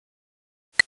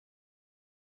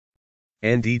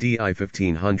NDDI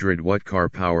 1500W car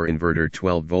power inverter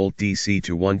 12V DC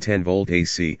to 110V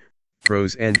AC,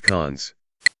 pros and cons.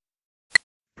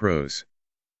 Pros.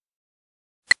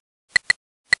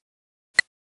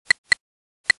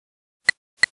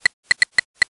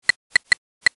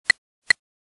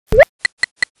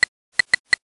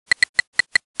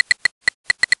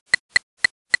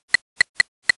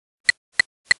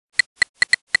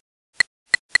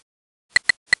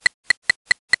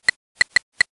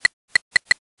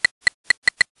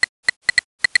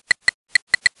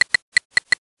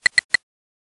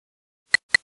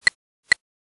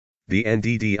 The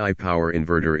NDDI power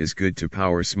inverter is good to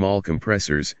power small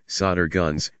compressors, solder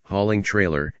guns, hauling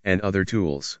trailer, and other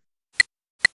tools.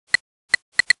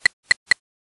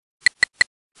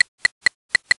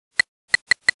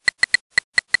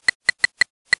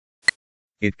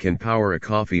 It can power a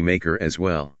coffee maker as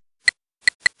well.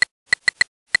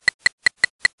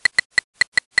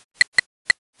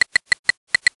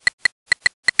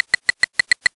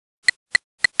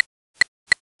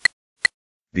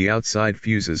 The outside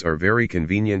fuses are very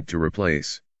convenient to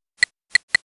replace.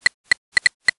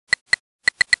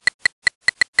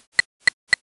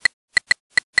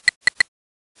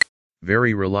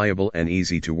 Very reliable and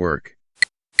easy to work.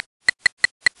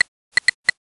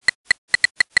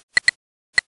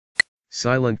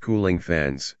 Silent cooling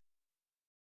fans.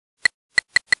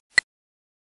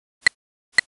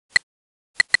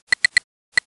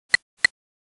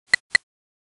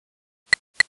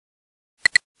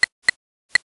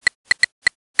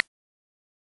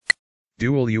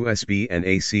 Dual USB and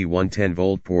AC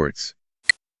 110V ports.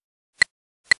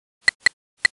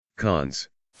 Cons.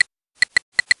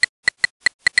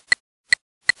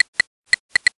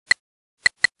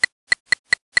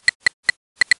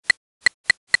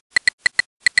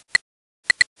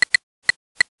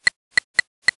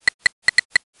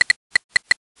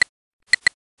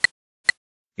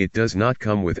 It does not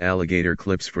come with alligator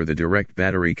clips for the direct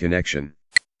battery connection.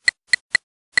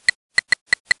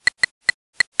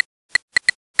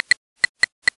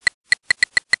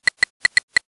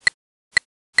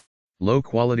 Low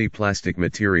quality plastic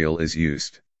material is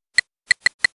used.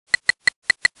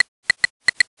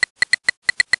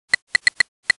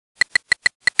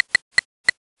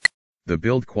 The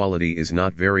build quality is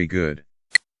not very good.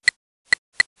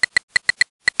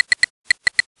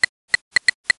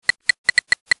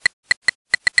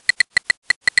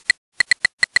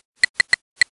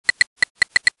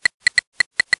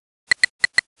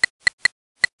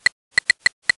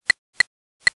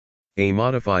 A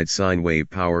modified sine wave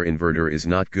power inverter is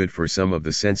not good for some of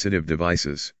the sensitive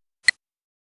devices.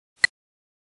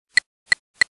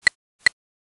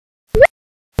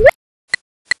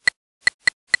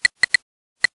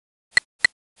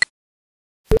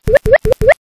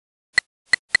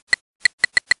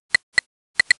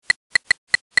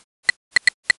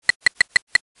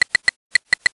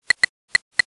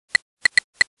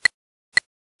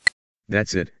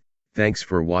 That's it, thanks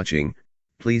for watching,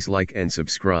 please like and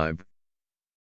subscribe.